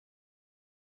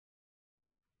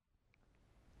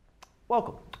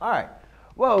Welcome. All right.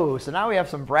 Whoa, so now we have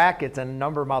some brackets and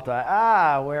number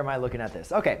multiply. Where am I looking at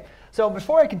this? OK, so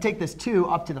before I can take this 2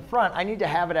 up to the front, I need to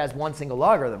have it as one single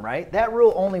logarithm, right? That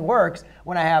rule only works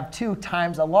when I have 2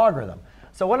 times a logarithm.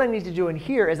 So what I need to do in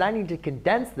here is I need to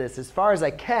condense this as far as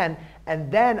I can,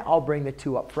 and then I'll bring the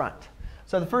 2 up front.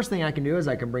 So the first thing I can do is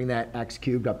I can bring that x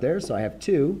cubed up there. So I have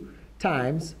 2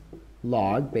 times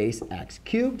log base x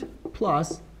cubed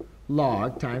plus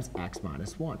log times x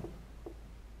minus 1.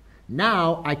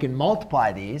 Now I can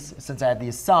multiply these. Since I have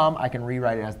the sum, I can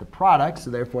rewrite it as the product. So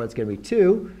therefore, it's going to be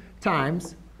 2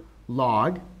 times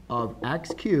log of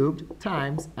x cubed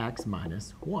times x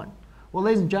minus 1. Well,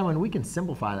 ladies and gentlemen, we can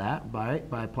simplify that by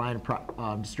applying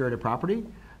distributive property.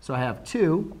 So I have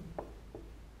 2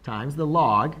 times the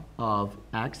log of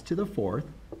x to the 4th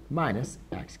minus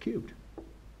x cubed.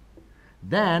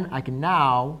 Then I can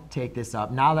now take this up.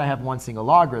 Now that I have one single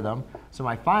logarithm, so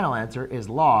my final answer is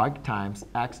log times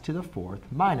x to the 4th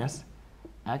minus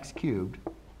x cubed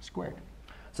squared.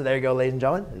 So there you go, ladies and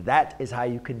gentlemen. That is how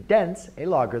you condense a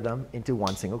logarithm into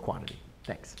one single quantity.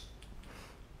 Thanks.